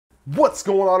What's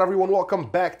going on, everyone? Welcome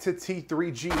back to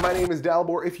T3G. My name is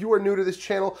Dalibor. If you are new to this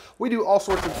channel, we do all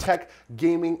sorts of tech,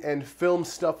 gaming, and film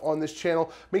stuff on this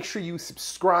channel. Make sure you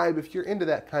subscribe if you're into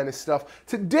that kind of stuff.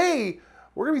 Today,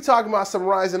 we're going to be talking about some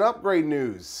Ryzen upgrade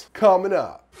news coming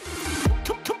up.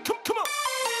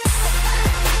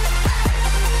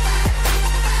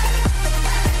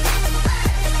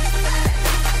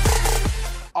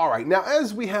 All right, now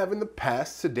as we have in the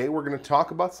past, today we're going to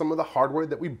talk about some of the hardware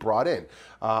that we brought in.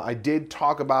 I did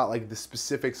talk about like the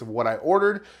specifics of what I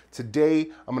ordered.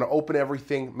 Today, I'm going to open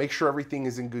everything, make sure everything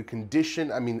is in good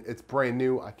condition. I mean, it's brand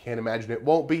new. I can't imagine it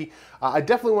won't be. I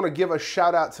definitely want to give a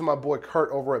shout out to my boy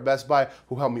Kurt over at Best Buy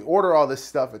who helped me order all this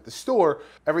stuff at the store.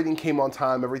 Everything came on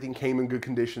time, everything came in good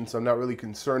condition, so I'm not really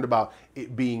concerned about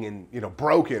it being in,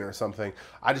 broken or something.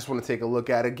 I just want to take a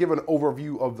look at it, give an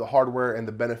overview of the hardware and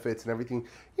the benefits and everything.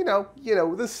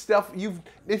 This stuff,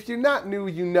 if you're not new,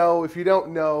 you know. If you don't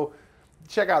know,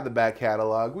 check out the back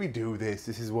catalog. We do this.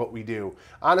 This is what we do.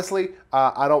 Honestly,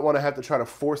 I don't want to have to try to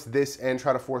force this and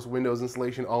try to force Windows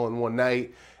installation all in one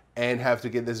night and have to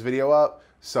get this video up.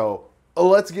 So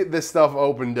let's get this stuff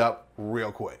opened up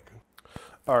real quick.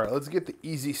 All right, let's get the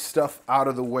easy stuff out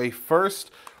of the way first.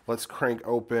 Let's crank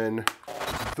open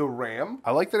the RAM.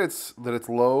 I like that it's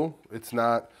low. It's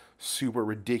not super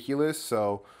ridiculous,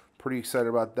 so pretty excited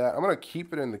about that. I'm gonna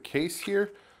keep it in the case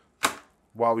here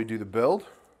while we do the build.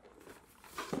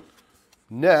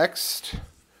 Next,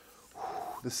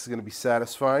 this is gonna be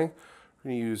satisfying.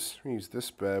 We're gonna use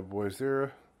this bad boy. Is there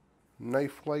a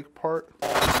knife-like part?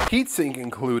 Heatsink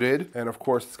included, and of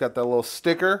course it's got that little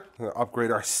sticker. I'm gonna upgrade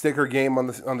our sticker game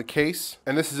on the case.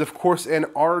 And this is of course an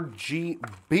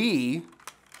Rgb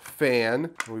fan.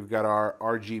 We've got our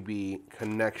RGB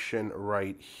connection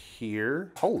right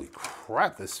here. Holy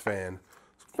crap, this fan.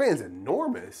 This fan's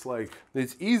enormous. Like,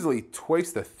 it's easily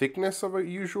twice the thickness of a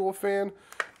usual fan.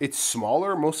 It's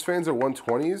smaller. Most fans are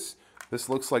 120s. This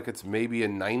looks like it's maybe a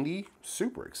 90.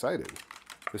 Super excited.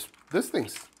 This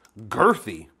thing's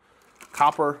girthy.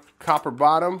 Copper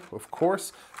bottom, of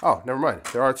course. Oh, never mind.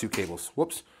 There are two cables.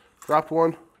 Whoops. Dropped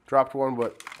one,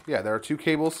 but yeah, there are two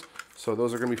cables. So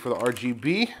those are gonna be for the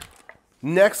RGB.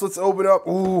 Next, let's open up,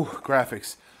 ooh,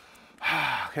 graphics.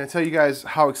 Can I tell you guys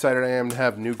how excited I am to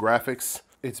have new graphics?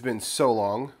 It's been so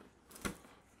long.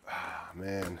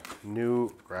 Man, new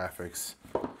graphics.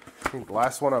 I think the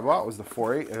last one I bought was the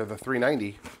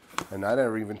 390, and I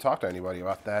never even talked to anybody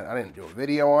about that. I didn't do a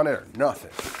video on it or nothing.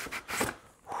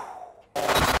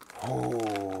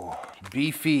 Oh,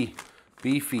 beefy.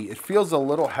 It feels a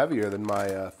little heavier than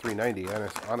my 390,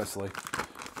 honestly.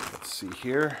 Let's see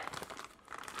here.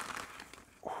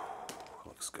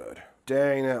 Looks good.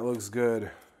 Dang, that looks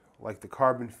good. Like the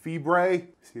carbon fibre.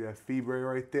 See that fibre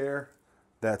right there?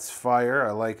 That's fire.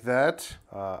 I like that.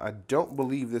 I don't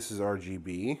believe this is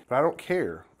RGB, but I don't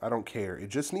care. It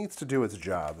just needs to do its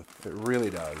job. It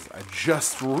really does. I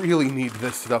just really need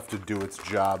this stuff to do its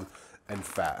job and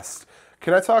fast.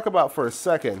 Can I talk about for a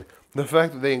second the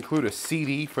fact that they include a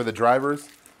CD for the drivers?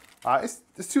 It's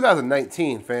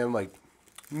 2019, fam. Like,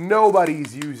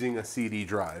 nobody's using a CD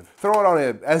drive. Throw it on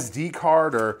a SD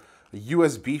card or a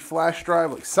USB flash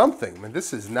drive, like something. Man,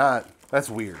 this is not, that's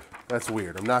weird.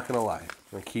 I'm not gonna lie.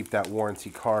 I'm gonna keep that warranty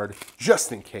card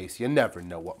just in case. You never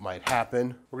know what might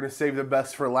happen. We're gonna save the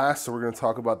best for last, so we're gonna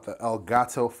talk about the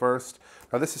Elgato first.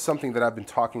 Now, this is something that I've been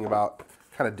talking about,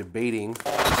 kind of debating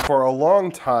for a long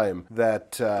time,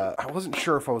 that I wasn't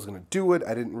sure if I was gonna do it.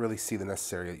 I didn't really see the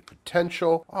necessary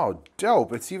potential. Oh,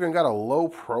 dope. It's even got a low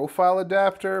profile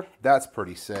adapter. That's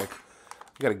pretty sick.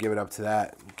 You gotta give it up to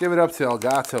that. Give it up to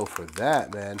Elgato for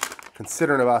that, man.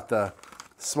 Considering about the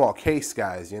small case,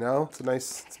 guys, It's a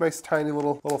nice tiny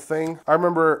little thing. I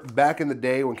remember back in the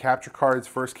day when capture cards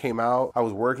first came out, I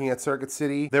was working at Circuit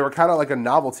City. They were kind of like a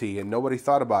novelty and nobody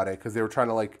thought about it because they were trying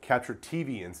to like capture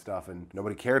TV and stuff and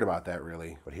nobody cared about that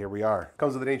really. But here we are.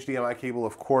 Comes with an HDMI cable,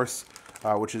 of course,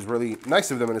 which is really nice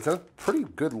of them, and it's a pretty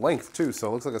good length too. So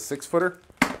it looks like a 6-footer.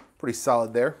 Pretty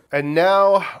solid there. And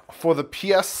now for the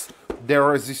pièce de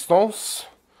résistance.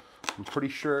 I'm pretty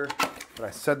sure that I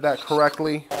said that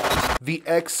correctly. The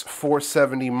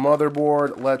X470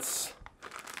 motherboard. Let's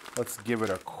give it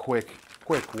a quick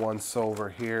once over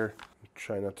here.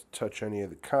 Try not to touch any of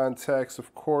the contacts,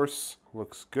 of course.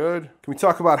 Looks good. Can we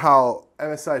talk about how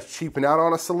MSI is cheaping out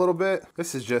on us a little bit?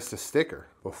 This is just a sticker.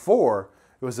 Before,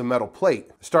 it was a metal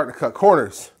plate. Starting to cut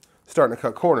corners.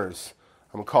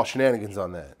 I'm gonna call shenanigans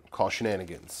on that. Call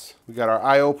shenanigans. We got our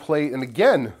IO plate, and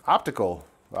again, optical.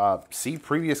 see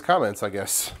previous comments, I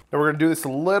guess. Now we're gonna do this a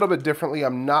little bit differently.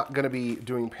 I'm not gonna be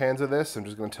doing pans of this. I'm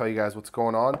just gonna tell you guys what's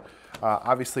going on.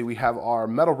 Obviously we have our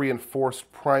metal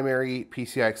reinforced primary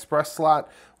PCI Express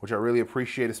slot, which I really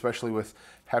appreciate, especially with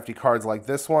hefty cards like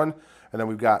this one. And then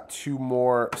we've got 2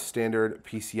 more standard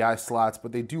PCI slots,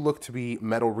 but they do look to be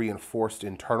metal reinforced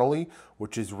internally,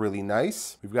 which is really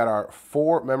nice. We've got our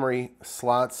 4 memory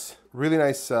slots, really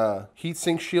nice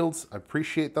heatsink shields. I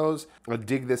appreciate those. I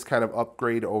dig this kind of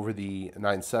upgrade over the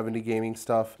 970 gaming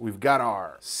stuff. We've got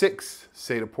our 6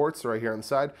 SATA ports right here on the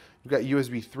side. You've got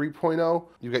USB 3.0.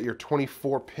 You've got your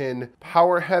 24-pin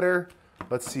power header.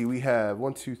 Let's see, we have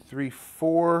 1, 2, 3,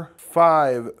 4,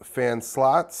 5 fan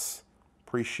slots.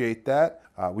 Appreciate that.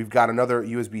 We've got another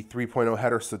USB 3.0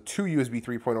 header, so 2 USB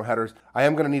 3.0 headers. I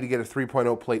am going to need to get a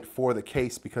 3.0 plate for the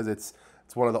case because it's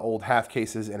one of the old half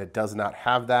cases and it does not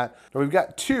have that. Now we've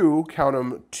got 2, count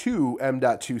them, 2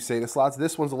 M.2 SATA slots.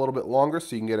 This one's a little bit longer,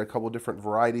 so you can get a couple different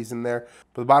varieties in there.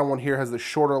 But the bottom one here has the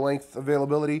shorter length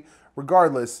availability.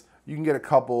 Regardless, you can get a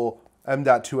couple M.2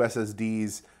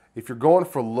 SSDs. If you're going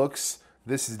for looks,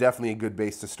 this is definitely a good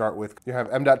base to start with. You have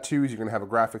M.2s, you're going to have a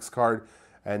graphics card,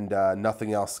 and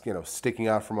nothing else, you know, sticking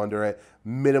out from under it.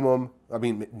 Minimum, I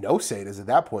mean, no SATAs at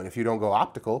that point if you don't go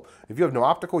optical. If you have no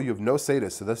optical, you have no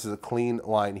SATAs. So this is a clean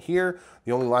line here.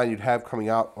 The only line you'd have coming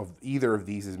out of either of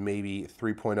these is maybe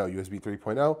 3.0, USB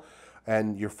 3.0,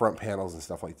 and your front panels and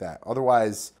stuff like that.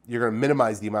 Otherwise, you're going to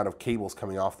minimize the amount of cables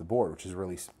coming off the board,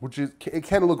 it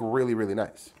can look really, really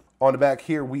nice. On the back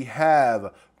here, we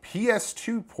have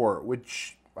Ps2 port,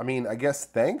 which, I mean, I guess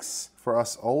thanks for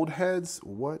us old heads.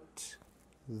 What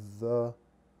the...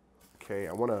 Okay,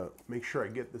 I want to make sure I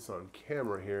get this on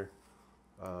camera here.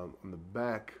 On the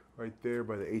back right there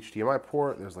by the HDMI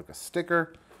port, there's like a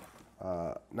sticker.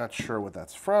 Not sure what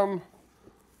that's from.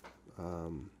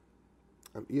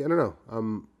 Yeah, I don't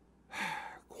know.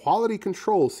 Quality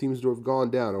control seems to have gone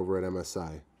down over at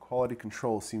MSI. Quality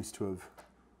control seems to have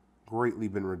greatly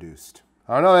been reduced.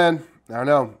 I don't know, man. I don't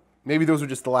know. Maybe those were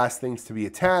just the last things to be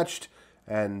attached,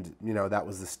 and you know that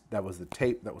was the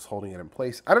tape that was holding it in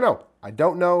place. I don't know. I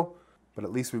don't know, but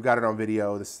at least we've got it on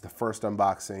video. This is the first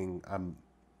unboxing. I'm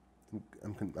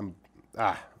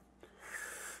a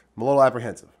little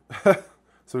apprehensive.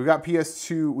 So we've got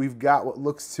PS2. We've got what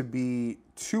looks to be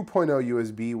 2.0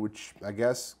 USB, which I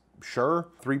guess, sure.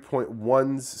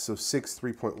 3.1s, so 6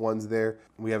 3.1s there.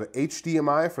 We have an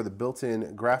HDMI for the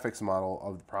built-in graphics model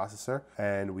of the processor.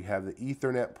 And we have the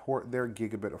Ethernet port there,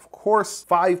 gigabit of course.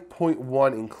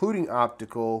 5.1, including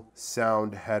optical,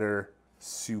 sound header.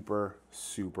 Super,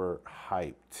 super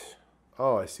hyped.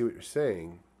 Oh, I see what you're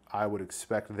saying. I would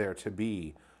expect there to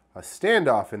be a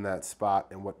standoff in that spot.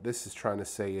 And what this is trying to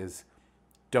say is,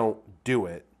 don't do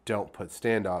it. Don't put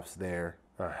standoffs there.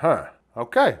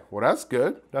 Okay, well that's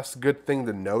good. That's a good thing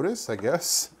to notice, I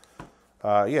guess.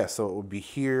 Yeah, so it would be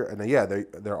here, and yeah,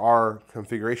 there are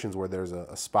configurations where there's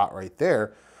a spot right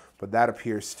there, but that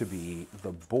appears to be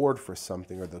the board for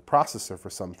something, or the processor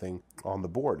for something on the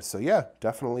board. So yeah,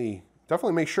 definitely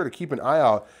make sure to keep an eye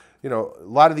out. You know, a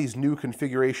lot of these new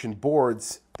configuration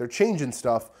boards, they're changing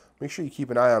stuff. Make sure you keep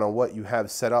an eye on what you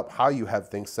have set up, how you have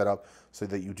things set up, so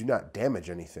that you do not damage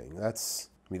anything. That's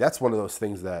one of those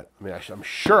things that, I'm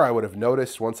sure I would have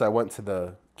noticed once I went to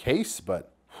the case,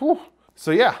 but whew.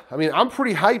 So yeah, I'm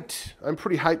pretty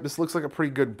hyped. This looks like a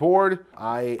pretty good board.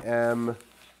 I am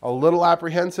a little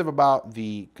apprehensive about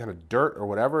the kind of dirt or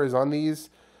whatever is on these,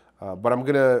 but I'm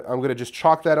gonna just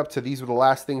chalk that up to these were the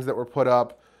last things that were put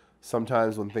up.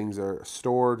 Sometimes when things are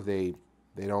stored, they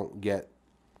don't get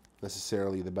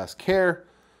necessarily the best care.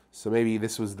 So maybe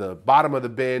this was the bottom of the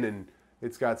bin and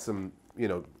it's got some, you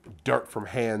know, dirt from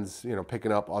hands, you know,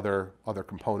 picking up other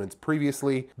components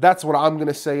previously. That's what I'm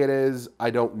gonna say it is.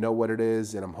 I don't know what it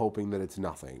is, and I'm hoping that it's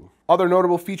nothing. Other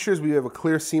notable features, we have a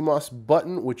clear CMOS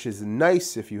button, which is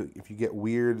nice if you get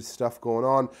weird stuff going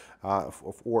on,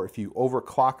 or if you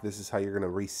overclock, this is how you're gonna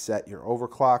reset your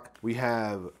overclock. We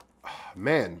have,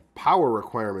 man, power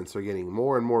requirements are getting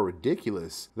more and more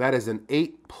ridiculous. That is an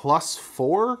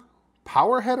 8+4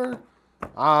 power header.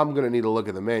 I'm gonna need to look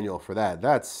at the manual for that.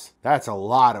 That's a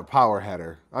lot of power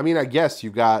header. I guess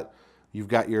you've got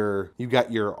your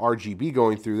RGB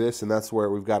going through this, and that's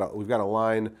where we've got a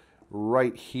line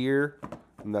right here,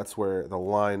 and that's where the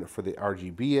line for the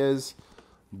RGB is.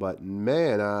 But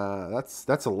man,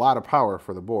 that's a lot of power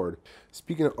for the board.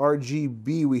 Speaking of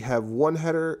RGB, we have 1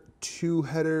 header, 2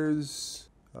 headers.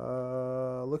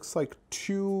 Looks like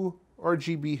 2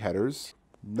 RGB headers.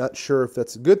 Not sure if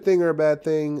that's a good thing or a bad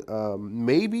thing.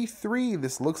 Maybe 3.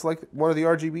 This looks like one of the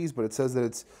RGBs, but it says that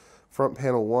it's front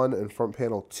panel 1 and front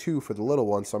panel 2 for the little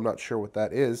one, so I'm not sure what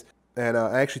that is. And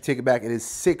I actually take it back. It is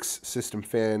 6 system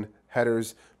fan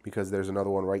headers because there's another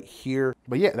one right here.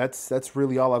 But yeah, that's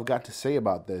really all I've got to say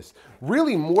about this.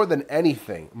 Really, more than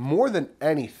anything,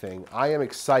 I am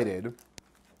excited.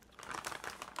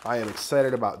 I am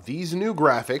excited about these new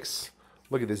graphics.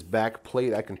 Look at this back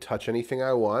plate. I can touch anything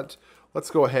I want. Let's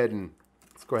go ahead and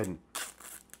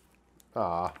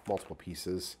multiple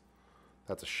pieces.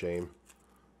 That's a shame.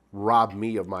 Rob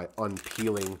me of my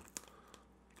unpeeling.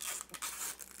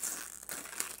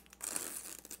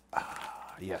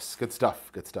 Yes, good stuff,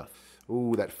 good stuff.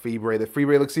 Ooh, that Fibre. The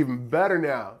Fibre looks even better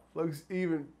now. Looks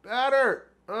even better.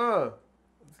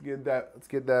 Let's get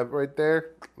that right there.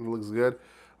 It looks good.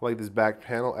 I like this back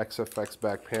panel, XFX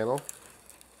back panel.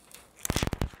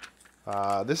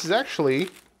 This is actually,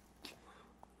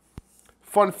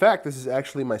 fun fact, this is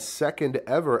actually my second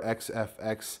ever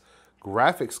XFX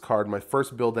graphics card. My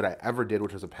first build that I ever did,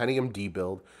 which was a Pentium D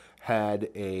build, had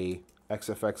a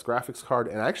XFX graphics card,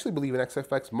 and I actually believe an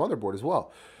XFX motherboard as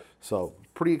well. So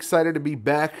pretty excited to be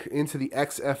back into the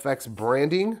XFX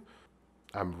branding.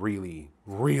 I'm really,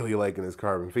 really liking this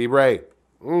carbon fibre.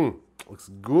 Looks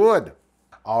good.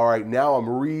 All right, now I'm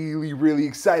really, really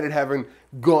excited having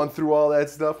gone through all that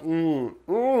stuff.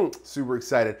 Super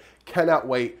excited. Cannot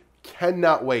wait.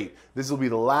 Cannot wait. This will be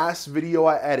the last video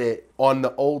I edit on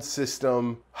the old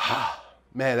system.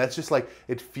 Man, that's just like,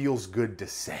 it feels good to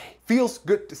say. Feels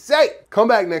good to say. Come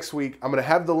back next week. I'm gonna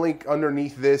have the link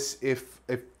underneath this if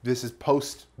this is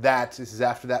post that, this is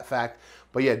after that fact.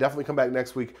 But yeah, definitely come back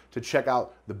next week to check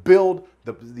out the build,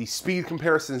 the speed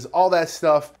comparisons, all that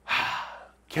stuff.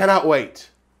 Cannot wait.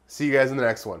 See you guys in the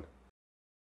next one.